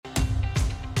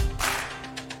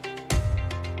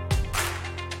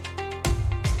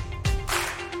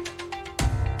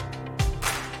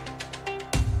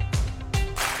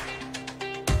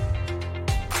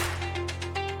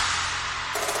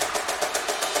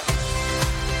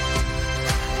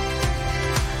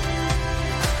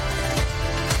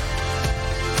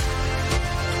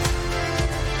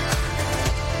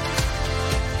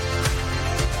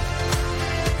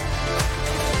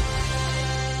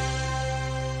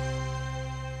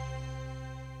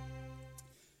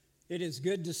It is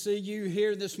good to see you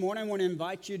here this morning. I want to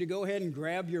invite you to go ahead and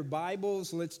grab your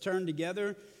Bibles. Let's turn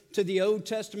together to the Old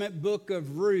Testament book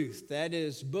of Ruth. That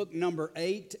is book number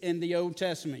 8 in the Old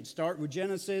Testament. Start with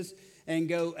Genesis and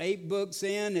go 8 books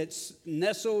in. It's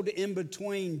nestled in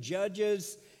between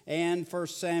Judges and 1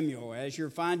 Samuel. As you're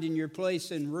finding your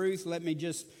place in Ruth, let me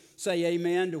just say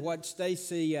amen to what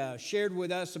Stacy shared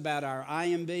with us about our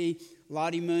IMB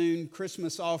Lottie Moon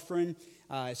Christmas offering.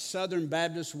 Southern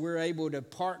Baptists, we're able to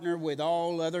partner with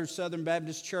all other Southern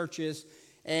Baptist churches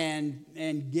and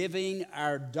giving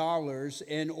our dollars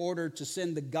in order to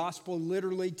send the gospel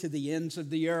literally to the ends of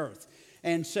the earth.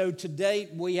 And so to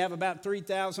date, we have about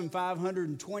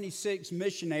 3,526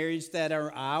 missionaries that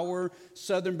are our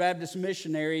Southern Baptist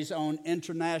missionaries on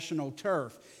international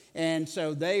turf. And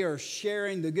so they are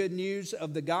sharing the good news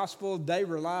of the gospel. They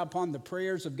rely upon the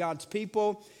prayers of God's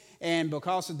people. And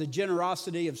because of the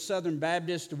generosity of Southern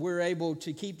Baptists, we're able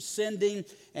to keep sending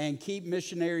and keep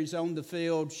missionaries on the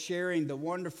field, sharing the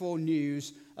wonderful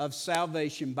news of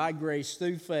salvation by grace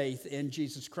through faith in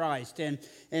Jesus Christ. And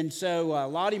so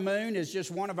Lottie Moon is just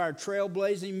one of our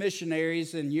trailblazing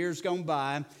missionaries in years gone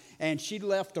by, and she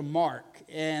left a mark.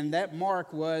 And that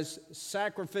mark was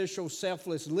sacrificial,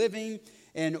 selfless living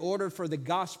in order for the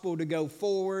gospel to go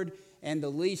forward. And the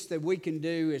least that we can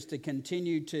do is to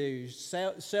continue to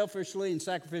selfishly and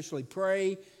sacrificially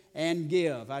pray and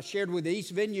give. I shared with the East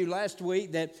Venue last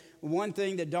week that one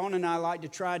thing that Dawn and I like to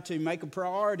try to make a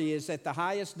priority is that the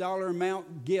highest dollar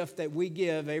amount gift that we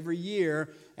give every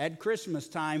year at Christmas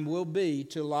time will be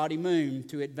to Lottie Moon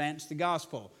to advance the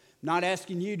gospel. Not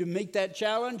asking you to meet that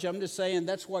challenge. I'm just saying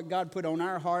that's what God put on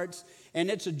our hearts.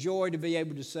 And it's a joy to be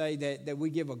able to say that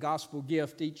we give a gospel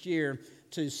gift each year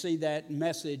to see that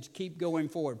message keep going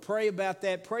forward. Pray about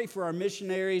that. Pray for our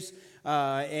missionaries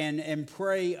and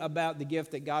pray about the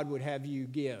gift that God would have you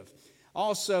give.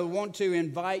 Also want to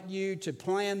invite you to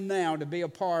plan now to be a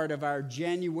part of our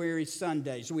January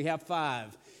Sundays. We have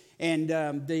 5. And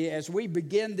as we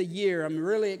begin the year, I'm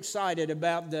really excited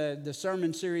about the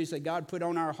sermon series that God put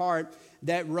on our heart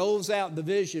that rolls out the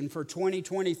vision for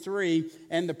 2023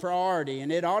 and the priority.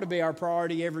 And it ought to be our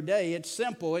priority every day. It's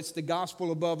simple. It's the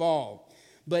gospel above all.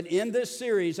 But in this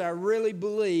series, I really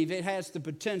believe it has the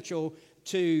potential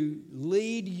to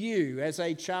lead you as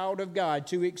a child of God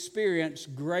to experience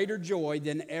greater joy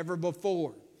than ever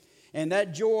before. And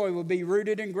that joy will be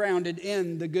rooted and grounded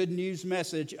in the good news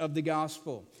message of the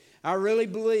gospel. I really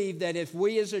believe that if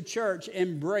we as a church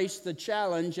embrace the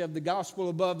challenge of the gospel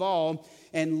above all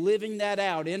and living that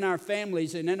out in our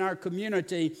families and in our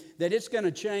community, that it's going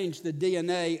to change the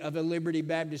DNA of a Liberty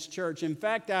Baptist Church. In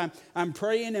fact, I'm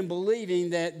praying and believing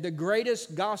that the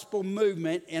greatest gospel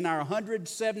movement in our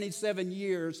 177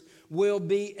 years will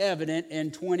be evident in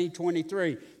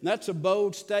 2023. That's a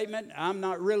bold statement. I'm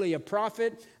not really a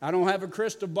prophet. I don't have a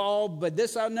crystal ball, but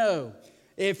this I know.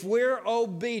 If we're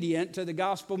obedient to the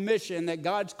gospel mission that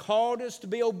God's called us to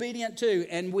be obedient to,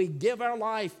 and we give our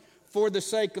life for the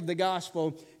sake of the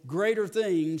gospel, greater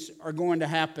things are going to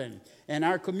happen. And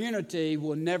our community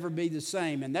will never be the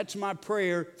same. And that's my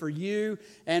prayer for you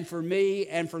and for me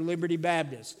and for Liberty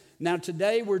Baptist. Now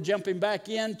today we're jumping back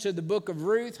into the book of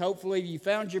Ruth. Hopefully you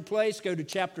found your place. Go to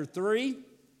chapter 3.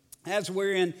 As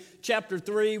we're in chapter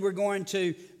 3, we're going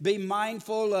to be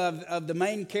mindful of the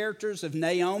main characters of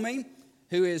Naomi,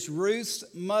 who is Ruth's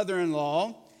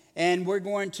mother-in-law, and we're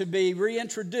going to be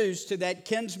reintroduced to that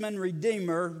kinsman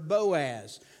redeemer,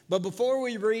 Boaz. But before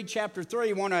we read chapter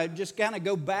 3, I want to just kind of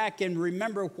go back and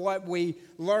remember what we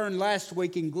learned last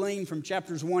week and glean from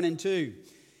chapters 1 and 2.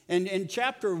 And in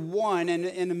chapter 1, and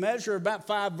in a measure of about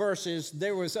 5 verses,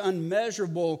 there was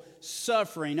unimaginable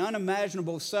suffering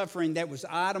that was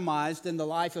itemized in the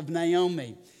life of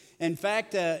Naomi. In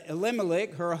fact,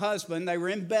 Elimelech, her husband, they were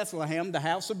in Bethlehem, the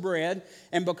house of bread,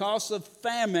 and because of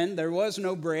famine, there was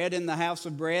no bread in the house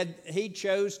of bread. He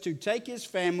chose to take his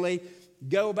family,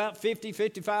 go about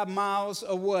 55 miles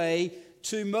away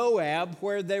to Moab,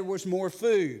 where there was more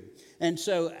food. And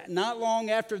so not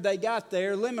long after they got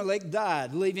there, Elimelech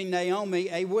died, leaving Naomi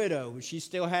a widow. She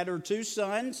still had her 2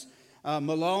 sons,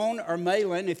 Malone or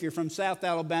Malin, if you're from South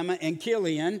Alabama, and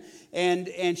Killian,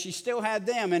 and she still had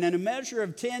them. And in a measure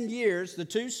of 10 years, the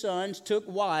 2 sons took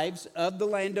wives of the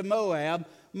land of Moab,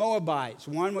 Moabites.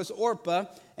 One was Orpah,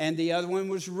 and the other one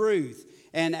was Ruth.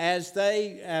 And as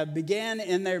they began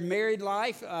in their married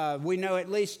life, we know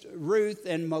at least Ruth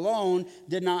and Malone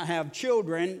did not have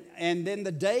children. And then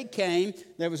the day came,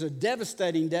 there was a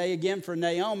devastating day again for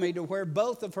Naomi, to where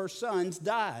both of her sons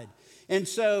died. And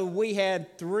so we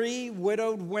had 3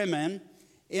 widowed women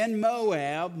in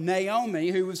Moab, Naomi,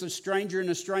 who was a stranger in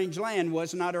a strange land,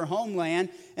 was not her homeland.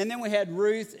 And then we had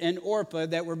Ruth and Orpah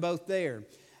that were both there.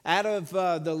 Out of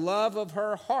the love of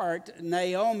her heart,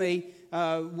 Naomi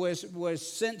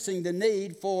was sensing the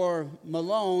need for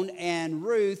Mahlon and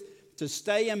Ruth to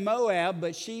stay in Moab,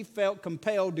 but she felt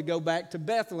compelled to go back to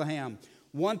Bethlehem.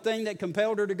 One thing that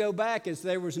compelled her to go back is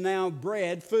there was now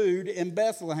bread, food in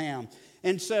Bethlehem.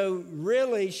 And so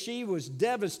really she was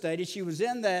devastated. She was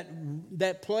in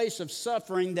that place of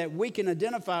suffering that we can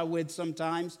identify with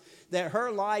sometimes, that her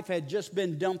life had just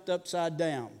been dumped upside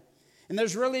down. And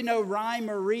there's really no rhyme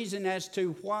or reason as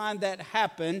to why that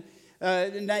happened.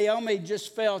 Naomi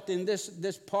just felt in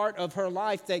this part of her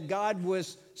life that God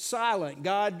was silent.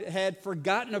 God had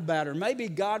forgotten about her. Maybe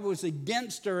God was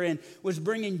against her and was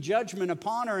bringing judgment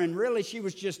upon her. And really she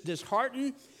was just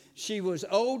disheartened. She was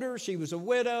older. She was a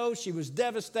widow. She was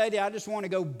devastated. I just want to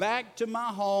go back to my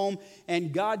home,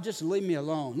 and God, just leave me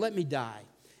alone. Let me die.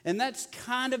 And that's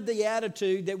kind of the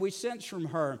attitude that we sense from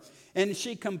her. And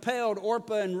she compelled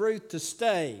Orpah and Ruth to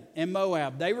stay in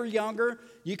Moab. They were younger.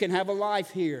 You can have a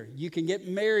life here. You can get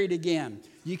married again.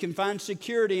 You can find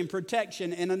security and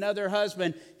protection in another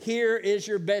husband. Here is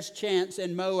your best chance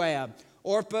in Moab.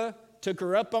 Orpah took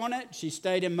her up on it. She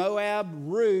stayed in Moab.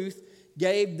 Ruth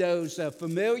gave those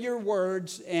familiar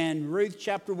words in Ruth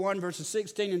chapter 1, verses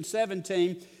 16 and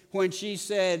 17, when she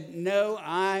said, no,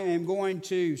 I am going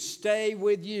to stay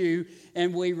with you.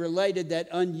 And we related that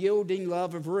unyielding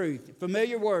love of Ruth.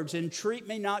 Familiar words, entreat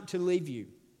me not to leave you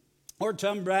or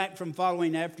turn back from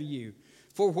following after you.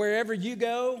 For wherever you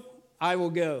go, I will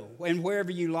go. And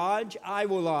wherever you lodge, I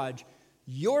will lodge.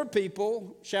 Your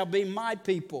people shall be my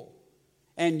people.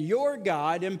 And your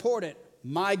God, important,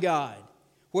 my God.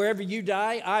 Wherever you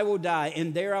die, I will die,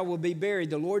 and there I will be buried.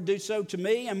 The Lord do so to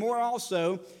me, and more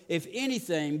also, if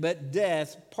anything but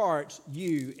death parts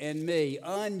you and me.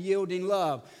 Unyielding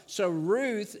love. So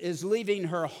Ruth is leaving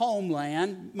her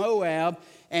homeland, Moab,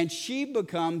 and she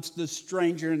becomes the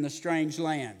stranger in the strange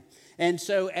land. And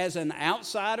so as an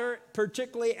outsider,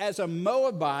 particularly as a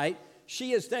Moabite,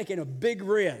 she is taking a big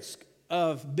risk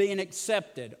of being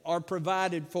accepted or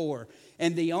provided for.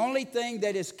 And the only thing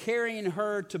that is carrying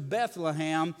her to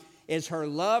Bethlehem is her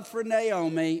love for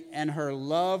Naomi and her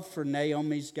love for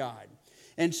Naomi's God.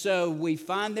 And so we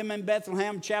find them in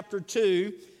Bethlehem chapter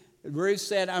 2. Ruth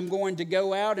said, I'm going to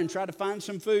go out and try to find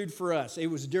some food for us. It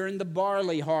was during the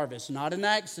barley harvest, not an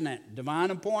accident,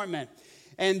 divine appointment.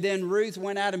 And then Ruth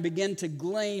went out and began to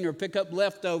glean or pick up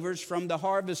leftovers from the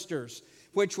harvesters,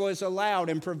 which was allowed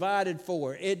and provided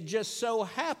for. It just so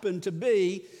happened to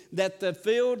be that the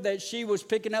field that she was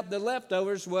picking up the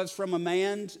leftovers was from a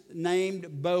man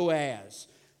named Boaz.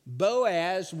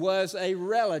 Boaz was a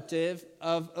relative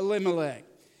of Elimelech,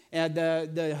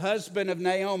 the husband of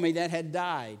Naomi that had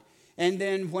died. And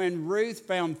then when Ruth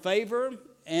found favor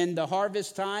in the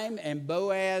harvest time and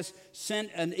Boaz sent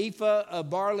an ephah of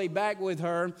barley back with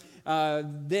her,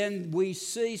 then we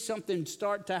see something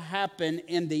start to happen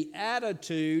in the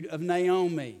attitude of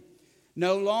Naomi.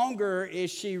 No longer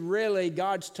is she really,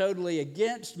 God's totally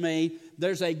against me.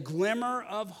 There's a glimmer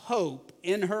of hope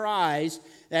in her eyes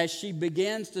as she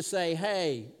begins to say,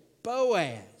 hey,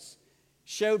 Boaz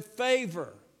showed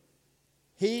favor.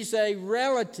 He's a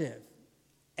relative.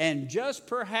 And just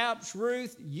perhaps,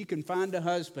 Ruth, you can find a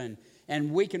husband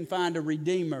and we can find a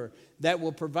redeemer that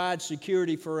will provide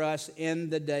security for us in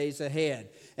the days ahead.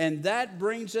 And that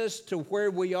brings us to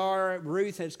where we are.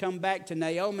 Ruth has come back to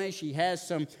Naomi. She has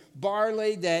some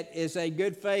barley that is a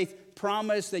good faith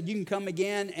promise that you can come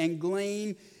again and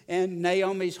glean. And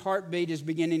Naomi's heartbeat is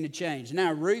beginning to change.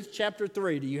 Now, Ruth chapter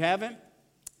 3, do you have it?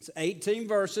 It's 18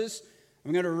 verses.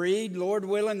 I'm going to read, Lord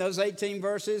willing, those 18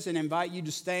 verses and invite you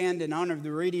to stand in honor of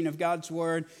the reading of God's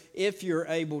word if you're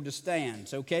able to stand.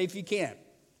 It's okay if you can't.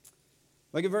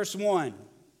 Look at verse 1.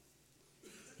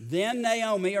 Then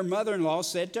Naomi, her mother-in-law,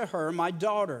 said to her, my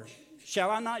daughter,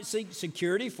 shall I not seek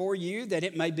security for you that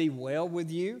it may be well with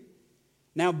you?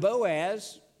 Now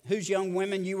Boaz, whose young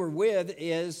women you were with,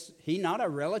 is he not a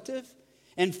relative?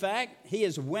 In fact, he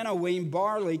is winnowing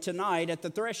barley tonight at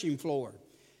the threshing floor.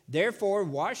 Therefore,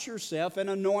 wash yourself and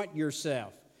anoint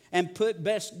yourself, and put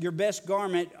your best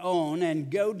garment on,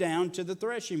 and go down to the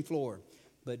threshing floor.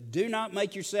 But do not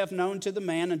make yourself known to the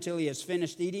man until he has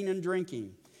finished eating and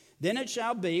drinking. Then it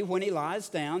shall be, when he lies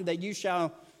down, that you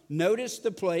shall notice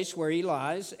the place where he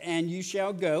lies, and you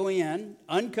shall go in,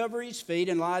 uncover his feet,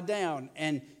 and lie down,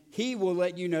 and he will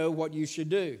let you know what you should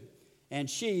do. And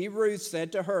she, Ruth,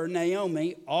 said to her,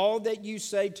 Naomi, all that you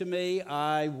say to me,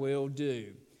 I will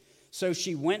do. So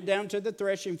she went down to the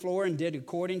threshing floor and did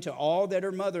according to all that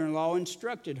her mother-in-law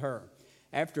instructed her.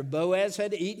 After Boaz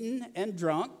had eaten and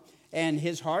drunk, and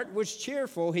his heart was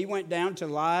cheerful, he went down to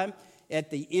lie at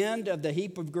the end of the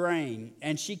heap of grain.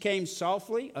 And she came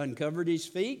softly, uncovered his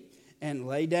feet, and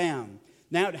lay down.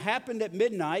 Now it happened at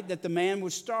midnight that the man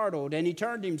was startled, and he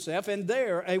turned himself, and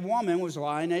there a woman was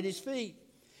lying at his feet.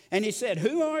 And he said,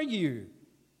 "Who are you?"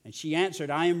 And she answered,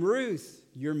 "I am Ruth,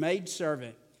 your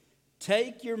maidservant.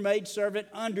 Take your maidservant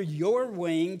under your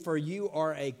wing, for you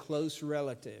are a close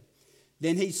relative."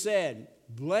 Then he said,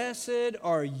 "Blessed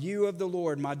are you of the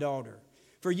Lord, my daughter,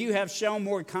 for you have shown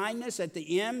more kindness at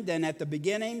the end than at the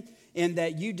beginning, in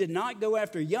that you did not go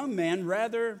after young men,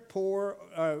 rather poor,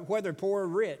 whether poor or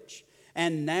rich.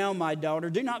 And now, my daughter,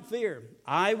 do not fear.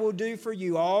 I will do for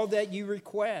you all that you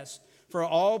request, for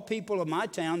all people of my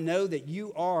town know that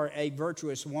you are a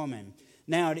virtuous woman.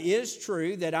 Now, it is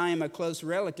true that I am a close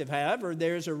relative. However,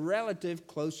 there is a relative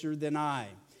closer than I.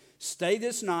 Stay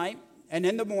this night, and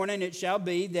in the morning it shall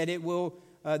be that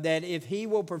that if he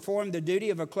will perform the duty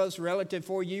of a close relative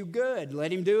for you, good,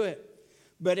 let him do it.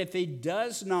 But if he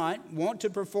does not want to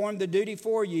perform the duty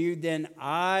for you, then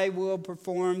I will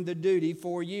perform the duty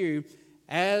for you,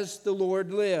 as the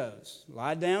Lord lives.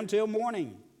 Lie down till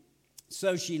morning."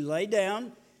 So she lay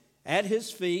down at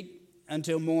his feet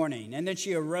until morning. And then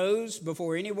she arose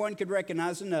before anyone could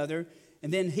recognize another.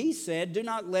 And then he said, "Do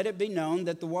not let it be known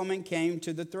that the woman came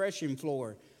to the threshing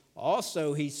floor."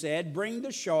 Also, he said, "Bring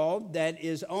the shawl that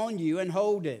is on you and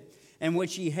hold it." And when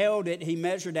she held it, he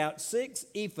measured out 6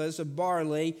 ephahs of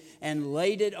barley and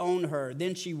laid it on her.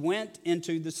 Then she went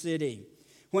into the city.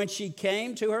 When she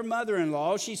came to her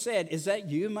mother-in-law, she said, "Is that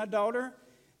you, my daughter?"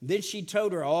 Then she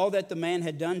told her all that the man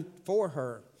had done for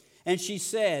her. And she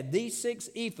said, "These 6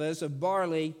 ephahs of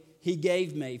barley he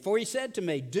gave me. For he said to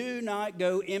me, 'Do not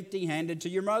go empty-handed to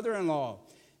your mother-in-law.'"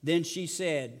 Then she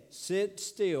said, "Sit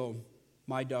still,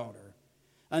 my daughter,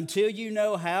 until you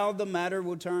know how the matter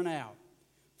will turn out.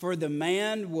 For the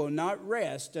man will not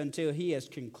rest until he has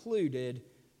concluded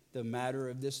the matter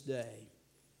of this day."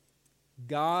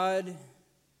 God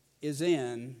is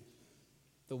in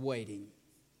the waiting.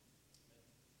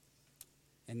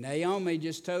 And Naomi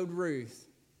just told Ruth,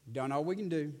 "Done all we can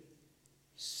do.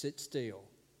 Sit still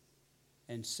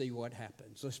and see what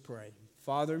happens." Let's pray.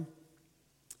 Father,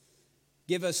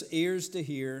 give us ears to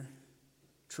hear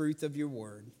truth of your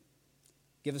word.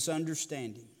 Give us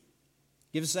understanding.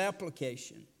 Give us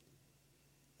application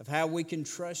of how we can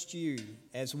trust you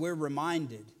as we're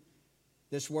reminded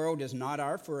this world is not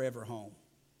our forever home.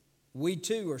 We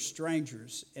too are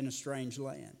strangers in a strange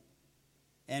land,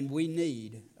 and we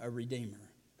need a Redeemer.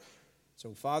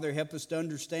 So, Father, help us to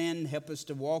understand, help us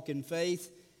to walk in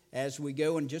faith as we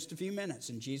go in just a few minutes.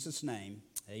 In Jesus' name,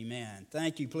 amen.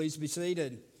 Thank you. Please be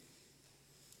seated.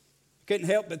 Couldn't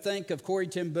help but think of Corrie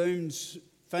ten Boom's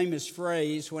famous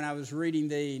phrase when I was reading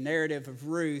the narrative of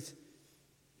Ruth.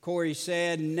 Corrie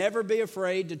said, "Never be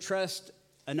afraid to trust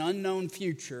an unknown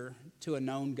future to a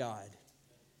known God."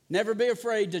 Never be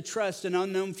afraid to trust an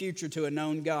unknown future to a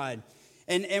known God.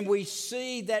 And we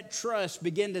see that trust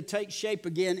begin to take shape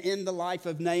again in the life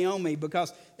of Naomi,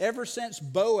 because ever since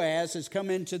Boaz has come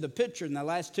into the picture in the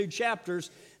last 2 chapters,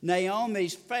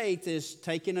 Naomi's faith is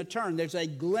taking a turn. There's a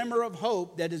glimmer of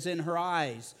hope that is in her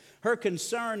eyes. Her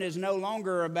concern is no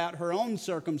longer about her own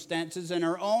circumstances and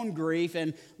her own grief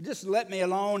and just let me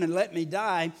alone and let me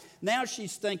die. Now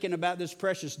she's thinking about this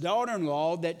precious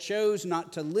daughter-in-law that chose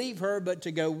not to leave her but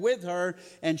to go with her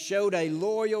and showed a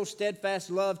loyal, steadfast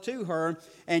love to her,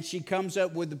 and she comes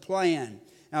up with the plan.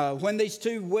 When these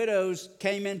 2 widows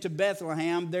came into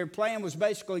Bethlehem, their plan was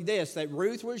basically this, that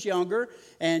Ruth was younger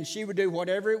and she would do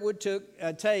whatever it would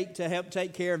take to help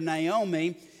take care of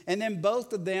Naomi, and then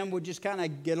both of them would just kind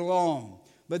of get along.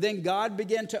 But then God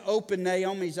began to open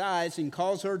Naomi's eyes and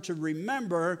cause her to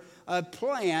remember a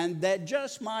plan that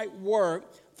just might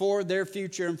work for their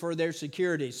future and for their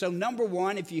security. So number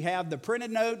 1, if you have the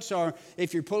printed notes or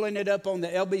if you're pulling it up on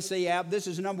the LBC app, this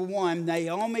is number 1,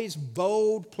 Naomi's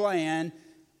bold plan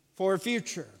for a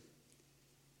future.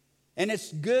 And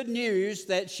it's good news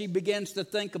that she begins to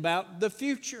think about the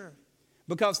future.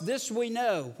 Because this we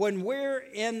know, when we're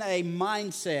in a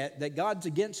mindset that God's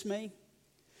against me,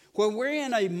 when we're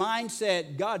in a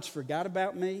mindset God's forgot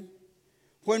about me,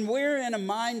 when we're in a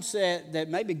mindset that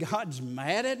maybe God's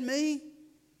mad at me,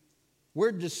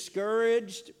 we're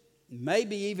discouraged,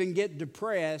 maybe even get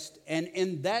depressed. And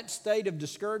in that state of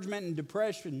discouragement and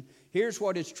depression, here's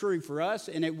what is true for us,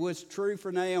 and it was true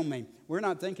for Naomi. We're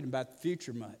not thinking about the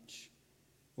future much.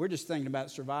 We're just thinking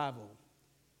about survival.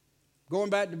 Going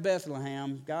back to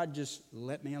Bethlehem, God, just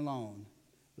let me alone.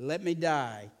 Let me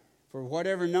die. For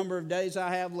whatever number of days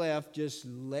I have left, just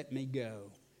let me go.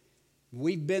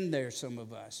 We've been there, some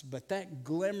of us. But that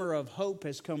glimmer of hope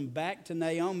has come back to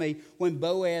Naomi when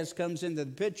Boaz comes into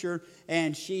the picture,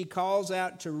 and she calls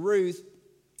out to Ruth,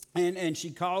 and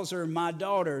she calls her my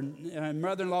daughter. Her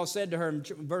mother-in-law said to her in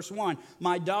verse 1,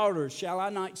 "My daughter, shall I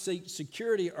not seek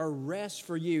security or rest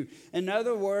for you?" In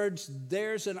other words,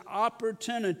 there's an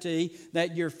opportunity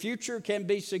that your future can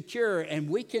be secure, and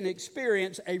we can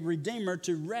experience a Redeemer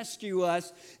to rescue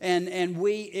us, and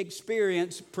we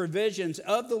experience provisions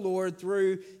of the Lord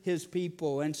through His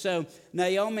people. And so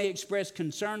Naomi expressed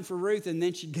concern for Ruth, and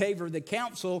then she gave her the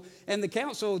counsel. And the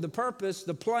counsel, the purpose,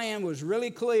 the plan was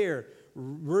really clear.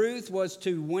 Ruth was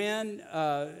to win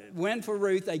for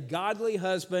Ruth a godly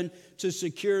husband to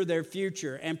secure their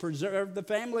future and preserve the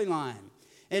family line.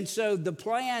 And so the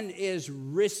plan is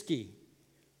risky.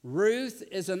 Ruth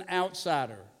is an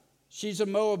outsider. She's a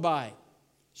Moabite.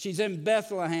 She's in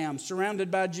Bethlehem,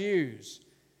 surrounded by Jews.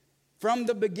 From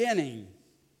the beginning,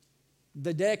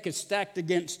 the deck is stacked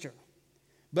against her.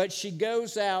 But she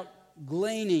goes out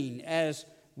gleaning as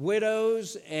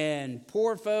widows and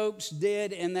poor folks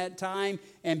did in that time,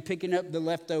 and picking up the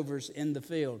leftovers in the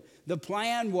field. The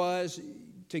plan was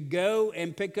to go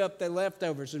and pick up the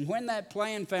leftovers. And when that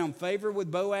plan found favor with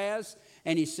Boaz,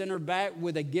 and he sent her back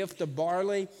with a gift of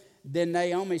barley, then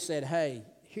Naomi said, "Hey,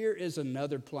 here is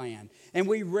another plan." And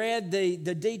we read the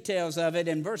details of it.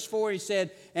 In verse 4, he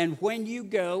said, "And when you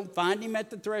go, find him at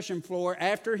the threshing floor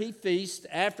after he feasts,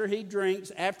 after he drinks,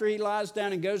 after he lies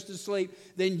down and goes to sleep.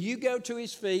 Then you go to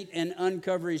his feet and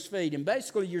uncover his feet." And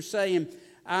basically you're saying,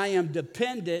 I am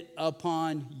dependent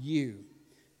upon you.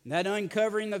 That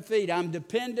uncovering the feet, I'm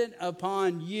dependent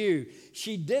upon you.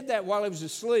 She did that while he was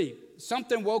asleep.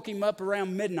 Something woke him up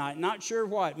around midnight, not sure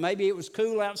what. Maybe it was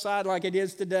cool outside like it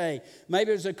is today.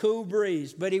 Maybe it was a cool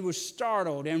breeze, but he was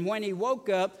startled. And when he woke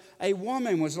up, a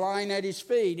woman was lying at his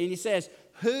feet. And he says,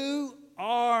 "Who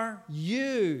are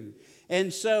you?"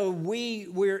 And so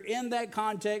we're in that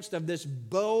context of this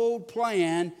bold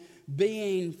plan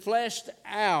being fleshed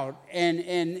out, and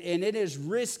it is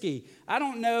risky. I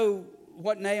don't know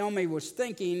what Naomi was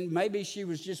thinking. Maybe she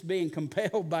was just being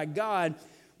compelled by God,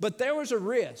 but there was a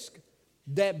risk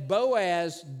that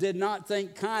Boaz did not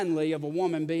think kindly of a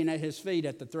woman being at his feet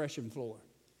at the threshing floor.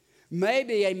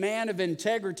 Maybe a man of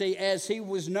integrity, as he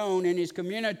was known in his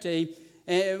community,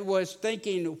 was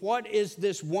thinking, what is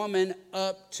this woman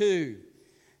up to?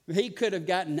 He could have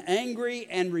gotten angry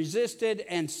and resisted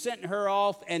and sent her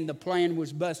off, and the plan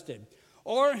was busted.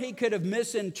 Or he could have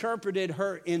misinterpreted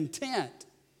her intent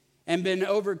and been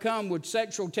overcome with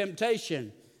sexual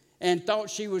temptation and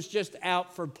thought she was just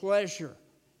out for pleasure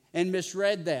and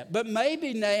misread that. But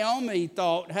maybe Naomi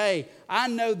thought, hey, I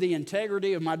know the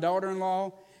integrity of my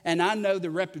daughter-in-law, and I know the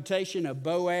reputation of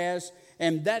Boaz,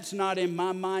 and that's not in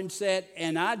my mindset,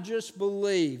 and I just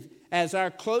believe as our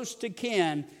close to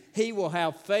kin, he will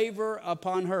have favor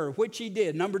upon her, which he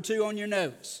did. Number 2 on your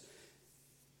notes.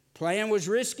 Plan was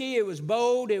risky, it was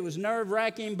bold, it was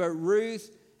nerve-wracking, but Ruth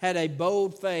had a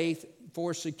bold faith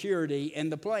for security in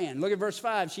the plan. Look at verse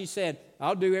 5. She said,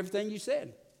 "I'll do everything you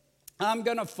said. I'm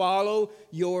going to follow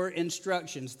your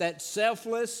instructions." That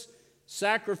selfless,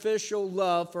 sacrificial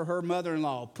love for her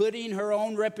mother-in-law, putting her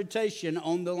own reputation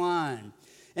on the line.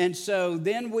 And so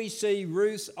then we see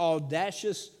Ruth's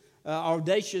audacious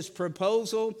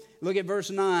proposal. Look at verse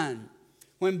 9.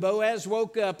 When Boaz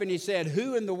woke up and he said,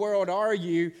 "Who in the world are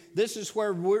you?" This is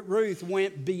where Ruth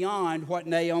went beyond what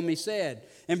Naomi said.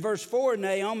 In verse 4,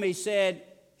 Naomi said,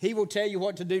 "He will tell you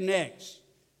what to do next.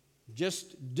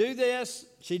 Just do this."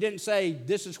 She didn't say,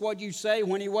 "This is what you say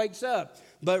when he wakes up."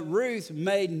 But Ruth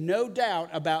made no doubt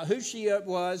about who she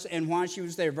was and why she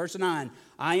was there. Verse 9,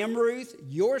 "I am Ruth,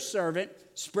 your servant.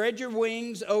 Spread your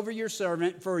wings over your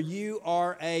servant, for you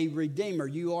are a redeemer."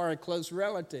 You are a close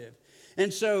relative.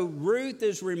 And so Ruth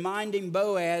is reminding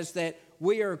Boaz that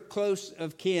we are close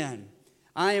of kin.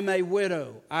 I am a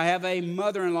widow. I have a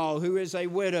mother-in-law who is a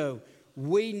widow.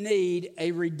 We need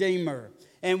a redeemer.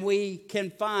 And we can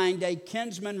find a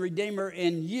kinsman redeemer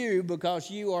in you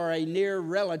because you are a near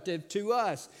relative to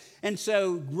us. And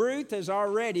so Ruth has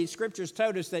already, Scripture's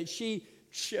told us that she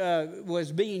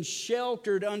was being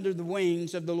sheltered under the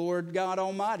wings of the Lord God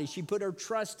Almighty. She put her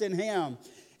trust in Him.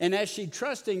 And as she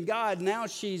trusts in God, now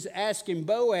she's asking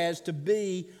Boaz to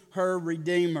be her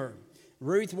redeemer.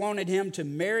 Ruth wanted him to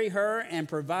marry her and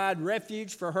provide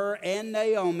refuge for her and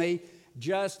Naomi,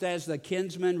 just as the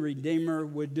kinsman redeemer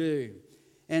would do.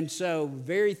 And so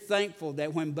very thankful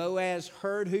that when Boaz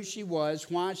heard who she was,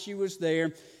 why she was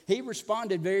there, he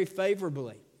responded very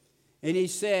favorably. And he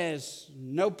says,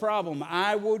 "No problem,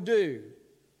 I will do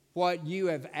what you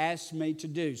have asked me to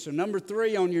do." So number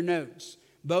 3 on your notes,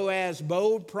 Boaz's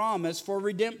bold promise for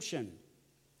redemption.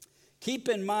 Keep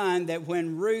in mind that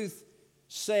when Ruth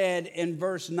said in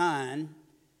verse 9,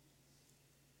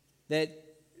 that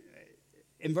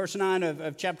in verse 9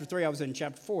 of chapter 3, I was in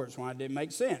chapter 4, that's why it didn't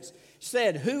make sense.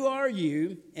 Said, "Who are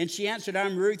you?" And she answered,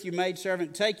 "I'm Ruth, your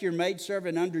maidservant. Take your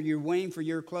maidservant under your wing, for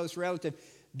your close relative."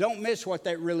 Don't miss what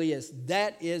that really is.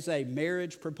 That is a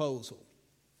marriage proposal.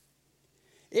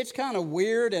 It's kind of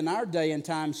weird in our day and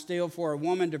time still for a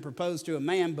woman to propose to a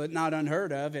man, but not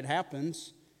unheard of. It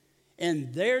happens.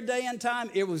 In their day and time,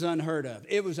 it was unheard of.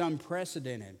 It was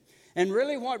unprecedented. And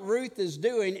really what Ruth is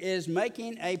doing is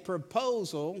making a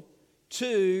proposal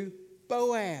to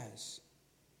Boaz.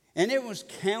 And it was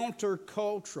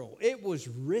countercultural. It was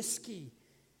risky.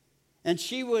 And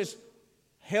she was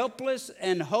helpless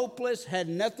and hopeless, had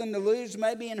nothing to lose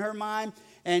maybe in her mind.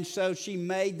 And so she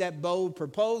made that bold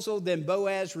proposal. Then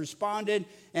Boaz responded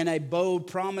in a bold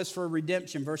promise for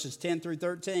redemption, verses 10 through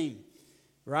 13.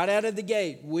 Right out of the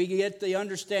gate, we get the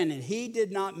understanding. He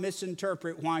did not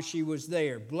misinterpret why she was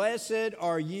there. "Blessed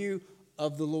are you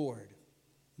of the Lord,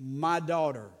 my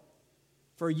daughter,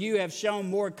 for you have shown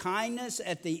more kindness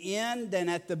at the end than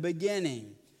at the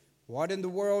beginning." What in the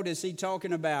world is he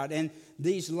talking about? And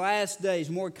these last days,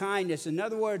 more kindness. In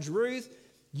other words, Ruth,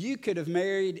 you could have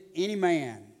married any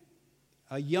man,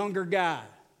 a younger guy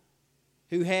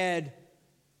who had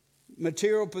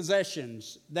material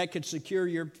possessions that could secure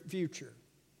your future,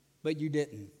 but you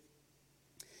didn't.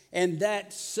 And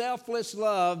that selfless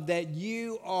love that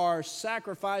you are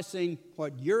sacrificing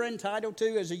what you're entitled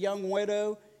to as a young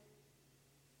widow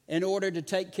in order to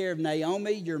take care of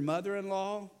Naomi, your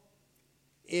mother-in-law,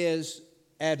 is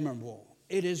admirable.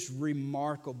 It is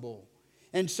remarkable.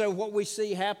 And so what we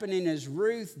see happening is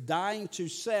Ruth dying to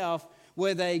self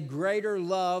with a greater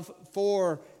love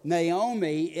for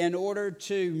Naomi in order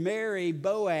to marry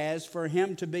Boaz for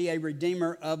him to be a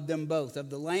redeemer of them both, of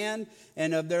the land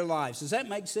and of their lives. Does that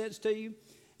make sense to you?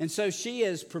 And so she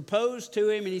has proposed to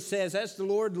him, and he says, "As the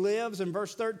Lord lives," in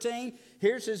verse 13,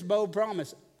 here's his bold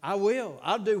promise. "I will.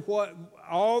 I'll do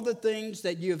all the things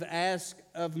that you've asked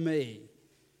of me."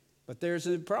 But there's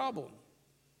a problem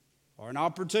or an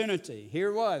opportunity. Here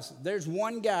it was. There's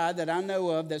one guy that I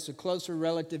know of that's a closer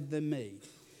relative than me.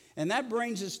 And that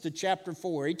brings us to chapter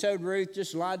 4. He told Ruth,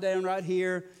 "Just lie down right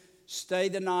here, stay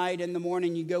the night. In the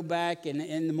morning you go back." And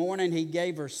in the morning he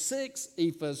gave her 6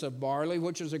 ephahs of barley,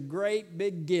 which was a great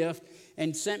big gift,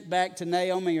 and sent back to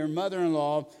Naomi, her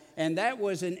mother-in-law. And that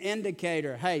was an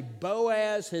indicator. Hey,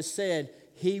 Boaz has said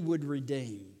he would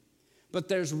redeem. But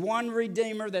there's one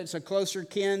redeemer that's a closer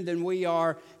kin than we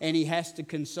are, and he has to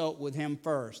consult with him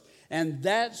first. And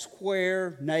that's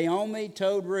where Naomi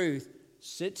told Ruth,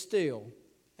 "Sit still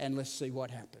and let's see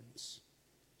what happens."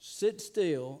 Sit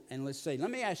still and let's see.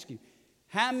 Let me ask you,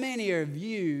 how many of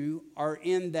you are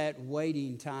in that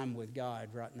waiting time with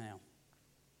God right now?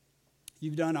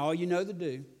 You've done all you know to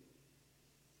do.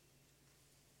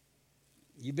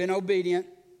 You've been obedient.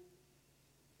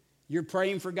 You're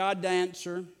praying for God to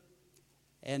answer.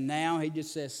 And now he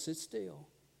just says, sit still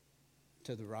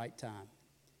to the right time.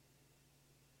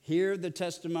 Hear the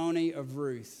testimony of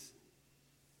Ruth,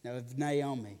 of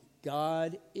Naomi.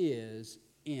 God is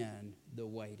in the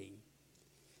waiting.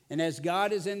 And as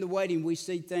God is in the waiting, we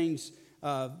see things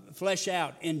flesh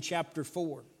out in chapter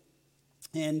 4.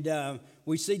 And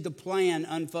we see the plan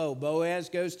unfold. Boaz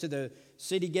goes to the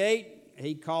city gate.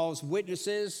 He calls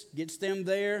witnesses, gets them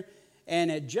there. And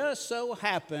it just so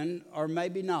happened, or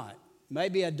maybe not,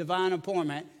 maybe a divine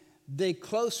appointment, the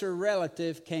closer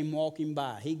relative came walking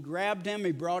by. He grabbed him,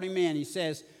 he brought him in. He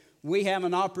says, "We have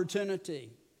an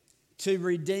opportunity to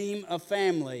redeem a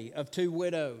family of 2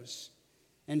 widows.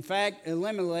 In fact,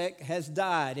 Elimelech has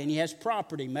died and he has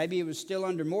property. Maybe it was still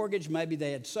under mortgage, maybe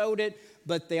they had sold it,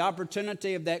 but the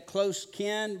opportunity of that close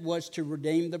kin was to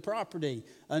redeem the property."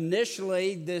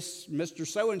 Initially, this Mr.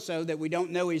 So-and-so that we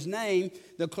don't know his name,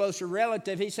 the closer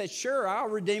relative, he says, "Sure, I'll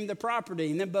redeem the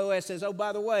property." And then Boaz says, "Oh,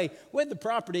 by the way, with the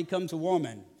property comes a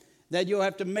woman that you'll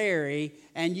have to marry,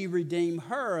 and you redeem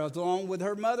her along with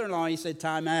her mother-in-law." He said,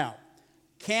 "Time out.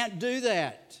 Can't do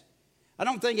that." I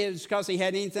don't think it was because he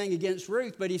had anything against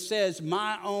Ruth, but he says,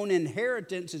 "My own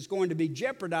inheritance is going to be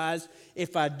jeopardized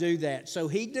if I do that." So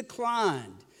he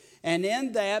declined. And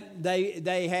in that,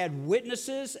 they had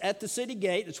witnesses at the city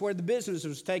gate. That's where the business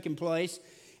was taking place.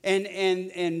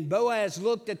 And Boaz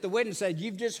looked at the witness and said,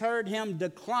 "You've just heard him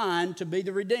decline to be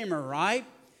the redeemer, right?"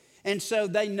 And so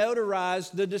they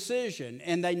notarized the decision.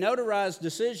 And they notarized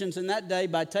decisions in that day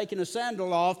by taking a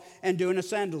sandal off and doing a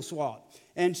sandal swap.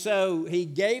 And so he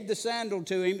gave the sandal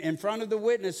to him in front of the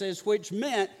witnesses, which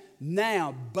meant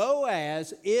now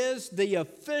Boaz is the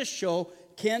official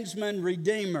kinsman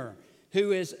redeemer.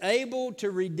 who is able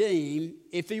to redeem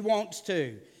if he wants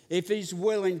to, if he's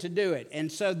willing to do it.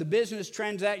 And so the business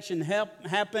transaction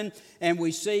happened, and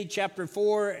we see chapter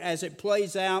 4 as it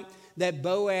plays out that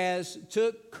Boaz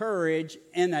took courage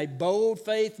in a bold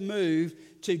faith move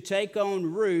to take on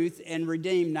Ruth and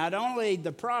redeem not only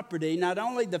the property, not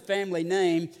only the family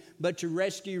name, but to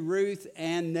rescue Ruth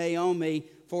and Naomi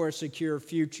for a secure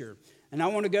future. And I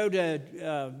want to go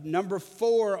to number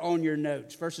 4 on your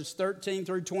notes, verses 13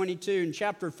 through 22 in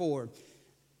chapter 4.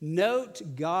 Note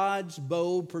God's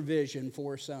bold provision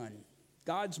for a son.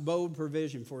 God's bold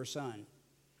provision for a son.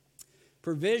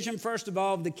 Provision, first of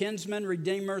all, of the kinsman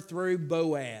redeemer through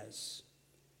Boaz.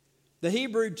 The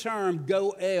Hebrew term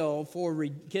goel for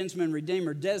kinsman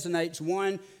redeemer designates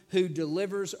one who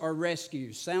delivers or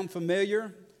rescues. Sound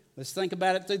familiar? Let's think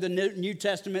about it through the New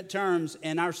Testament terms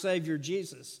and our Savior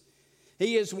Jesus.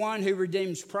 He is one who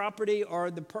redeems property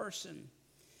or the person.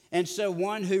 And so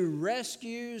one who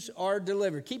rescues or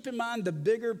delivers. Keep in mind the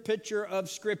bigger picture of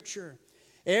Scripture.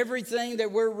 Everything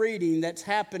that we're reading that's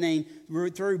happening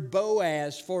through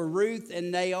Boaz for Ruth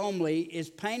and Naomi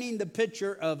is painting the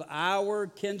picture of our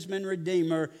kinsman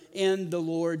redeemer in the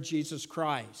Lord Jesus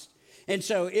Christ. And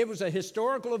so it was a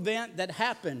historical event that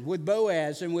happened with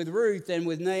Boaz and with Ruth and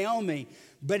with Naomi.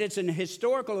 But it's an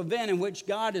historical event in which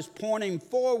God is pointing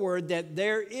forward that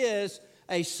there is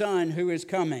a son who is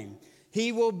coming.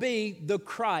 He will be the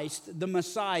Christ, the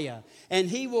Messiah. And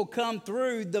he will come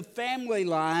through the family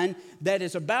line that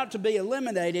is about to be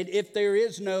eliminated if there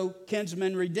is no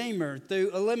kinsman redeemer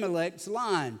through Elimelech's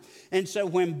line. And so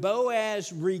when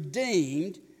Boaz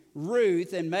redeemed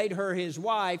Ruth and made her his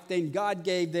wife, then God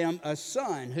gave them a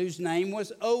son whose name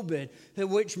was Obed,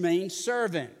 which means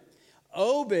servant.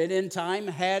 Obed in time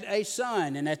had a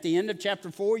son. And at the end of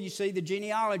chapter 4, you see the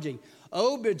genealogy.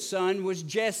 Obed's son was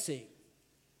Jesse.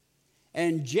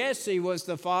 And Jesse was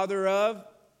the father of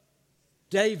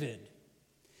David.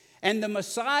 And the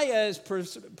Messiah is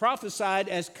prophesied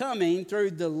as coming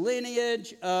through the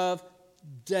lineage of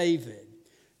David.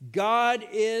 God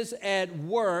is at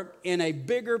work in a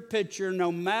bigger picture,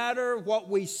 no matter what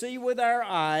we see with our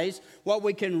eyes, what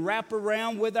we can wrap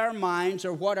around with our minds,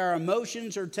 or what our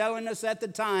emotions are telling us at the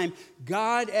time.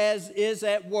 God is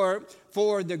at work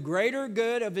for the greater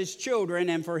good of his children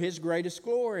and for his greatest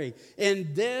glory.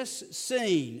 In this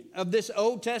scene of this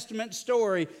Old Testament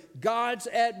story, God's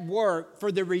at work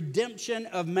for the redemption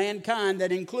of mankind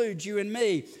that includes you and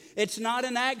me. It's not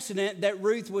an accident that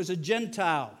Ruth was a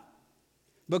Gentile,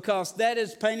 because that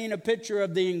is painting a picture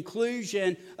of the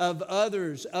inclusion of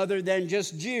others other than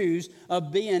just Jews,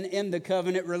 of being in the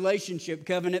covenant relationship,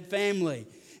 covenant family.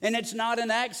 And it's not an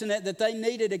accident that they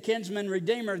needed a kinsman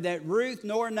redeemer, that Ruth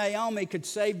nor Naomi could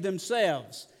save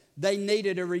themselves. They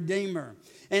needed a redeemer.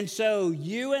 And so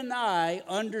you and I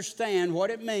understand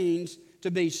what it means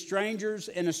to be strangers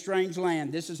in a strange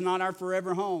land. This is not our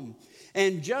forever home.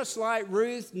 And just like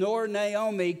Ruth nor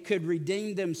Naomi could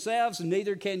redeem themselves,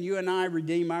 neither can you and I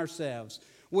redeem ourselves.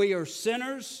 We are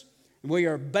sinners, we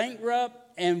are bankrupt,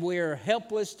 and we are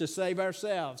helpless to save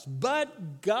ourselves.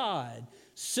 But God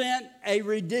sent a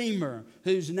Redeemer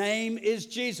whose name is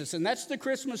Jesus. And that's the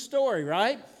Christmas story,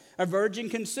 right? A virgin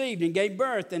conceived and gave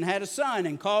birth and had a son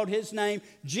and called his name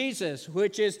Jesus,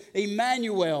 which is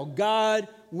Emmanuel, God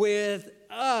with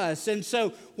us. And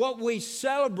so what we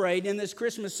celebrate in this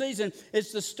Christmas season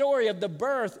is the story of the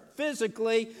birth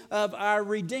physically of our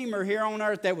Redeemer here on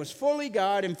earth that was fully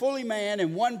God and fully man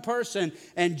in one person,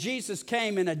 and Jesus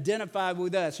came and identified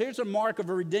with us. Here's a mark of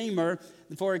a Redeemer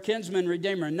for a kinsman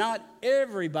redeemer. Not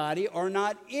everybody or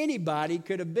not anybody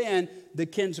could have been the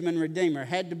kinsman redeemer. It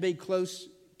had to be close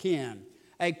kin,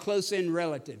 a close-in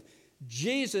relative.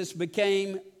 Jesus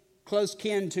became close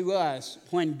kin to us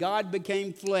when God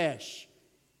became flesh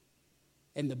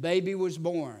and the baby was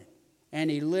born,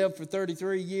 and he lived for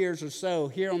 33 years or so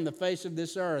here on the face of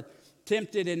this earth,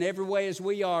 tempted in every way as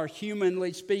we are,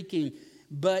 humanly speaking,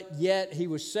 but yet he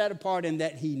was set apart in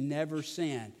that he never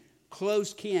sinned.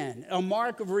 Close kin. A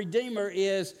mark of Redeemer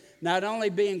is not only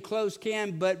being close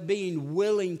kin, but being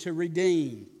willing to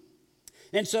redeem.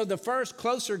 And so the first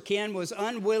closer kin was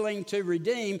unwilling to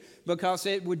redeem because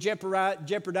it would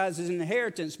jeopardize his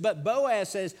inheritance. But Boaz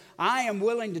says, I am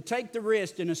willing to take the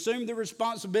risk and assume the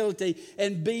responsibility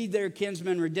and be their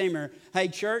kinsman redeemer. Hey,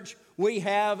 church, We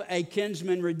have a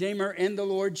kinsman redeemer in the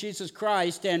Lord Jesus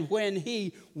Christ. And when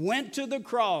he went to the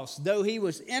cross, though he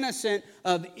was innocent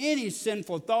of any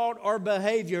sinful thought or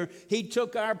behavior, he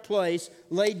took our place,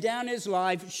 laid down his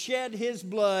life, shed his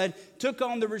blood, took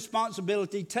on the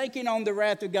responsibility, taking on the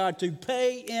wrath of God to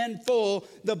pay in full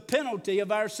the penalty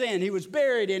of our sin. He was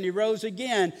buried and he rose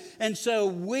again. And so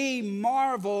we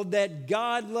marvel that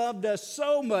God loved us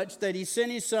so much that he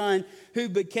sent his Son, who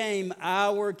became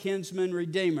our kinsman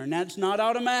redeemer. Now, it's not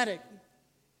automatic.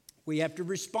 We have to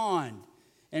respond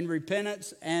in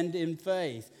repentance and in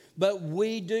faith. But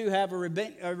we do have a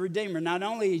redeemer. Not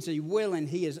only is he willing,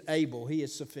 he is able. He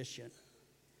is sufficient.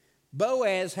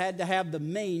 Boaz had to have the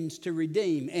means to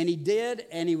redeem, and he did,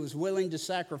 and he was willing to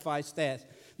sacrifice that.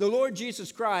 The Lord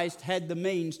Jesus Christ had the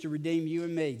means to redeem you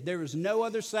and me. There was no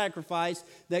other sacrifice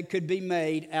that could be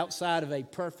made outside of a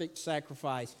perfect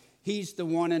sacrifice. He's the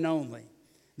one and only.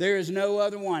 There is no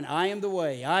other one. I am the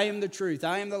way. I am the truth.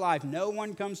 I am the life. No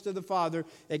one comes to the Father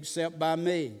except by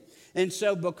me. And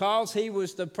so because he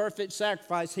was the perfect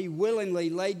sacrifice, he willingly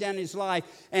laid down his life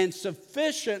and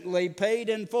sufficiently paid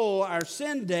in full our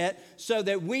sin debt so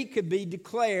that we could be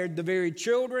declared the very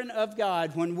children of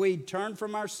God when we turn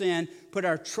from our sin, put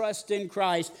our trust in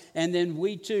Christ, and then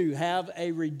we too have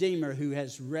a Redeemer who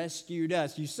has rescued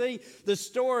us. You see, the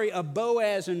story of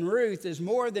Boaz and Ruth is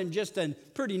more than just a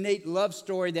pretty neat love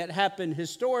story that happened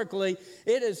historically.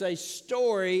 It is a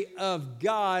story of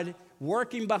God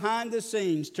working behind the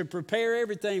scenes to prepare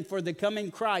everything for the coming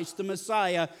Christ, the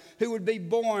Messiah, who would be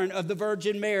born of the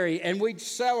Virgin Mary. And we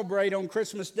celebrate on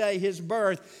Christmas Day his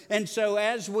birth. And so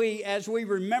as we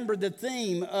remember the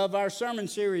theme of our sermon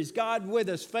series, God with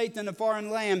us, faith in a foreign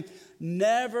land,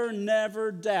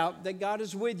 never doubt that God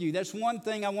is with you. That's one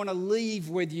thing I want to leave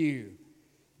with you.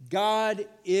 God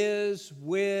is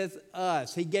with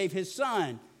us. He gave his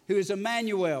Son, who is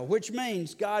Emmanuel, which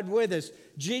means God with us.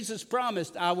 Jesus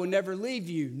promised, I will never leave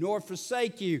you nor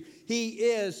forsake you. He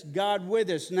is God with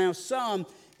us. Now, some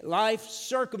life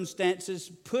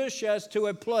circumstances push us to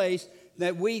a place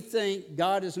that we think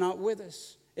God is not with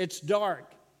us. It's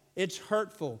dark. It's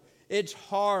hurtful. It's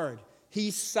hard.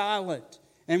 He's silent.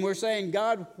 And we're saying,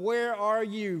 God, where are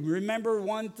you? Remember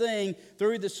one thing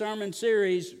through the sermon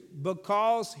series,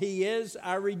 because he is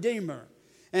our Redeemer,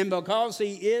 and because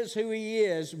he is who he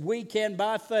is, we can,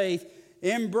 by faith,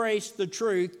 embrace the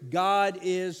truth. God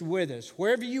is with us.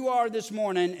 Wherever you are this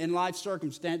morning in life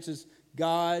circumstances,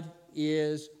 God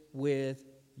is with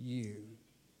you.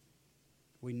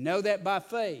 We know that by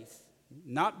faith,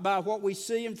 not by what we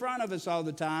see in front of us all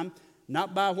the time,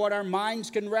 not by what our minds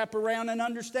can wrap around and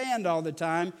understand all the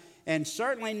time, and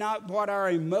certainly not what our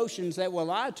emotions that will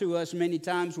lie to us many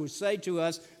times will say to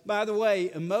us. By the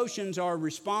way, emotions are a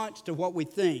response to what we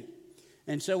think.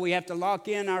 And so we have to lock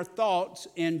in our thoughts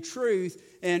in truth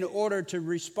in order to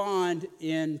respond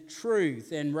in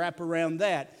truth and wrap around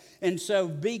that. And so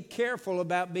be careful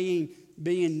about being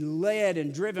led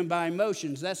and driven by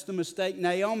emotions. That's the mistake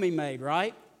Naomi made,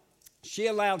 right? She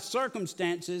allowed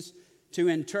circumstances to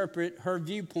interpret her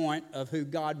viewpoint of who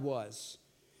God was.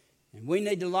 And we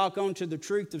need to lock on to the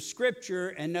truth of Scripture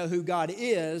and know who God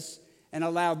is and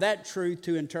allow that truth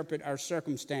to interpret our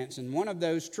circumstance. And one of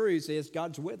those truths is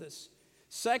God's with us.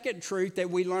 Second truth that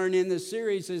we learn in this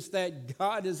series is that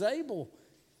God is able.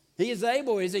 He is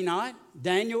able, is he not?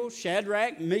 Daniel,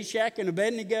 Shadrach, Meshach, and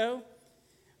Abednego.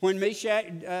 When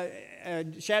Shadrach,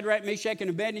 Meshach, and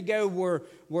Abednego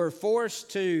were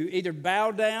forced to either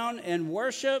bow down and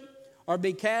worship or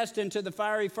be cast into the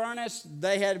fiery furnace,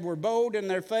 they were bold in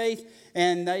their faith,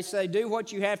 and they say, do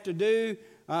what you have to do.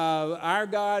 Our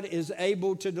God is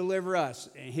able to deliver us.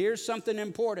 And here's something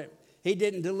important. He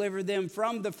didn't deliver them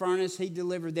from the furnace. He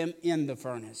delivered them in the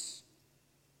furnace.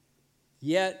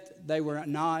 Yet they were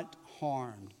not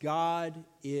harmed. God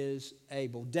is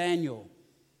able. Daniel,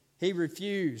 he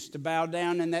refused to bow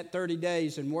down in that 30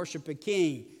 days and worship a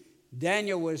king.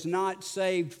 Daniel was not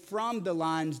saved from the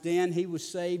lion's den. He was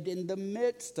saved in the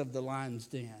midst of the lion's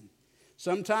den.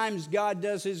 Sometimes God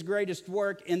does his greatest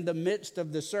work in the midst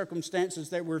of the circumstances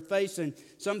that we're facing.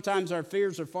 Sometimes our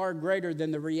fears are far greater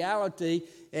than the reality,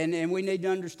 and we need to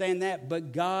understand that.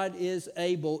 But God is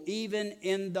able, even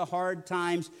in the hard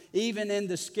times, even in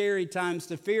the scary times,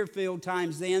 the fear-filled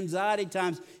times, the anxiety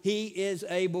times, he is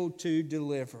able to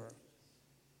deliver.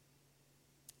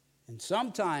 And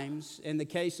sometimes, in the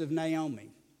case of Naomi,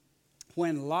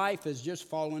 when life has just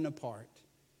fallen apart,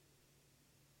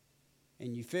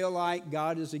 and you feel like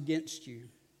God is against you,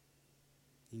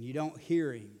 and you don't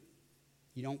hear him,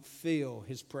 you don't feel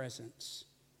his presence,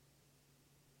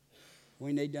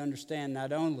 we need to understand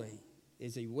not only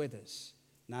is he with us,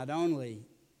 not only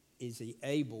is he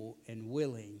able and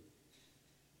willing,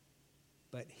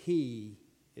 but he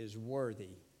is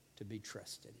worthy to be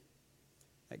trusted.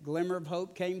 That glimmer of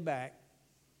hope came back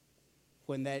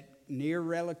when that near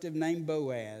relative named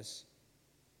Boaz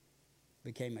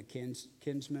became a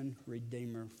kinsman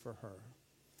redeemer for her.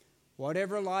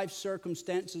 Whatever life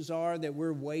circumstances are that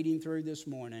we're wading through this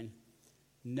morning,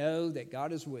 know that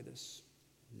God is with us,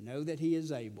 know that he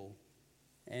is able,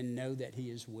 and know that he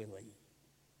is willing.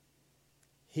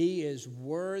 He is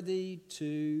worthy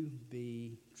to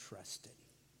be trusted.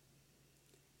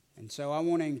 And so I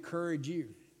want to encourage you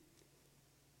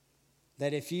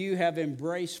that if you have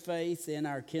embraced faith in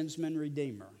our kinsman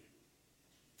redeemer,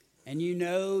 and you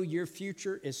know your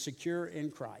future is secure in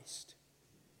Christ,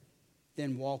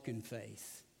 then walk in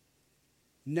faith,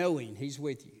 knowing he's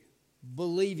with you,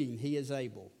 believing he is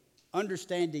able,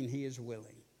 understanding he is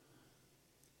willing.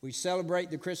 We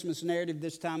celebrate the Christmas narrative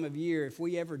this time of year. If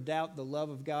we ever doubt the love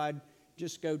of God,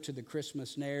 just go to the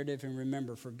Christmas narrative and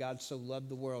remember, for God so loved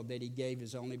the world that he gave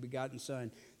his only begotten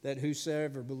Son, that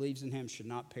whosoever believes in him should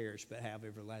not perish but have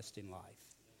everlasting life.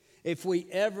 If we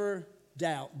ever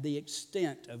doubt the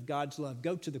extent of God's love,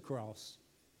 go to the cross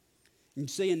and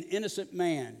see an innocent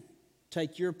man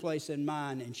take your place and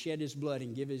mine and shed his blood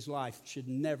and give his life. Should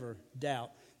never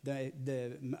doubt the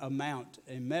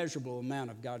immeasurable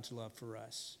amount of God's love for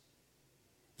us.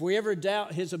 If we ever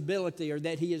doubt his ability or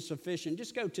that he is sufficient,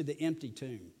 just go to the empty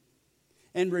tomb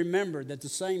and remember that the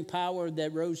same power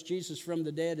that rose Jesus from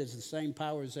the dead is the same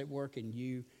power that's at work in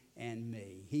you and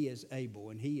me. He is able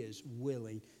and he is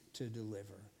willing to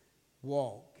deliver.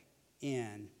 Walk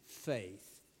in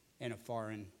faith in a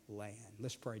foreign land.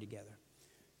 Let's pray together.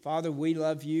 Father, we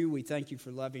love you. We thank you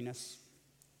for loving us.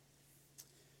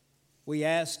 We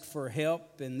ask for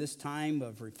help in this time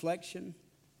of reflection.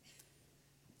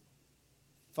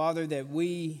 Father, that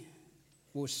we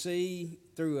will see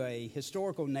through a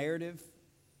historical narrative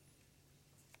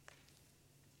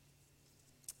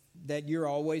that you're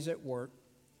always at work,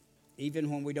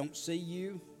 even when we don't see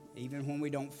you, even when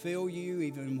we don't feel you,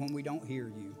 even when we don't hear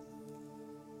you.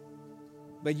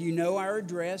 But you know our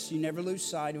address. You never lose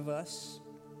sight of us.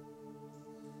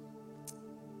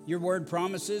 Your word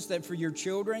promises that for your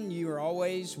children, you are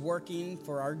always working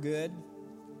for our good,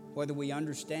 whether we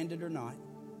understand it or not,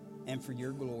 and for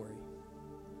your glory.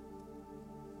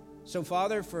 So,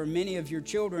 Father, for many of your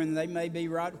children, they may be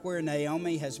right where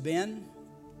Naomi has been,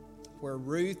 where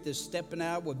Ruth is stepping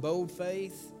out with bold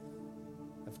faith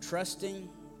of trusting,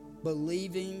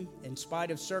 believing in spite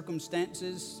of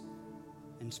circumstances,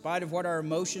 in spite of what our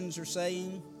emotions are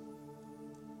saying,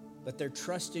 but they're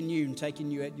trusting you and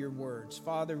taking you at your words.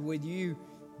 Father, would you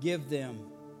give them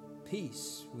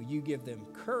peace? Will you give them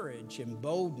courage and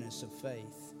boldness of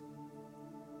faith?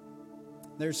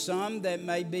 There's some that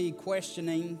may be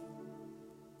questioning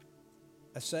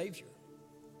a Savior,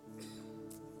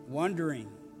 wondering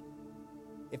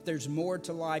if there's more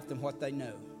to life than what they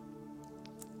know.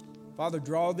 Father,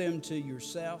 draw them to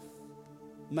yourself.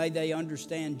 May they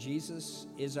understand Jesus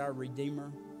is our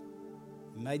Redeemer.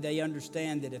 May they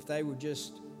understand that if they would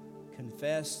just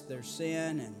confess their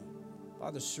sin and,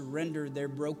 Father, surrender their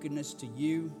brokenness to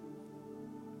you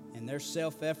and their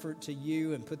self-effort to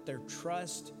you and put their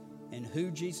trust in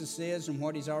who Jesus is and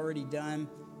what he's already done,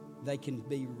 they can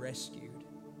be rescued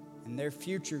and their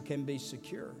future can be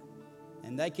secure.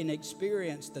 And they can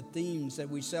experience the themes that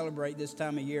we celebrate this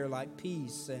time of year, like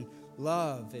peace and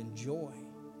love and joy,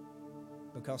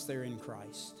 because they're in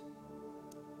Christ.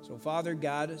 So, Father,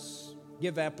 guide us,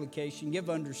 give application, give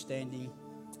understanding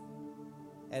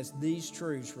as these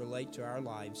truths relate to our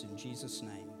lives. In Jesus'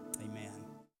 name, amen.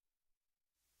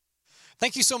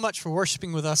 Thank you so much for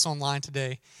worshiping with us online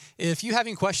today. If you have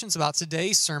any questions about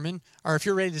today's sermon, or if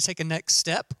you're ready to take a next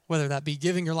step, whether that be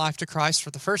giving your life to Christ for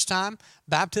the first time,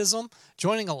 baptism,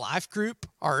 joining a life group,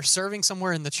 or serving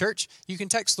somewhere in the church, you can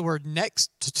text the word NEXT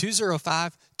to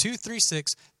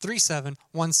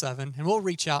 205-236-3717, and we'll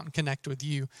reach out and connect with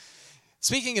you.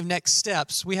 Speaking of next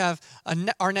steps, we have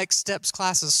our next steps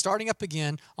classes starting up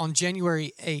again on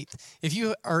January 8th. If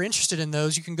you are interested in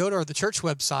those, you can go to the church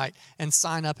website and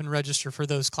sign up and register for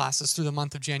those classes through the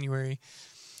month of January.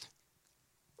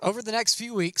 Over the next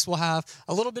few weeks, we'll have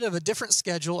a little bit of a different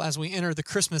schedule as we enter the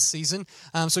Christmas season.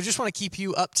 So just want to keep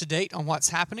you up to date on what's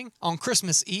happening. On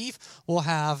Christmas Eve, we'll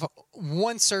have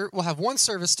one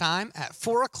service time at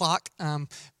 4 o'clock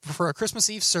for a Christmas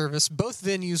Eve service. Both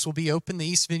venues will be open, the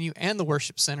East venue and the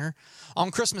worship center. On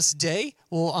Christmas Day,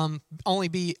 we'll only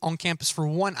be on campus for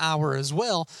 1 hour as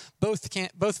well. Both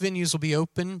venues will be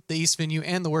open, the East venue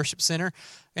and the worship center.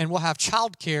 And we'll have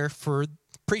childcare for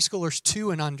preschoolers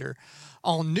 2 and under.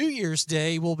 On New Year's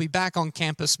Day, we'll be back on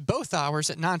campus both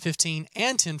hours at 9:15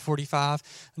 and 10:45.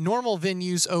 Normal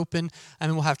venues open,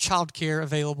 and we'll have childcare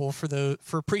available for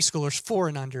preschoolers 4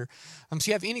 and under. So if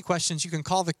you have any questions, you can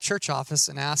call the church office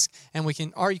and ask,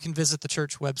 or you can visit the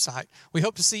church website. We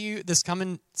hope to see you this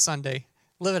coming Sunday.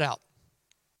 Live it out.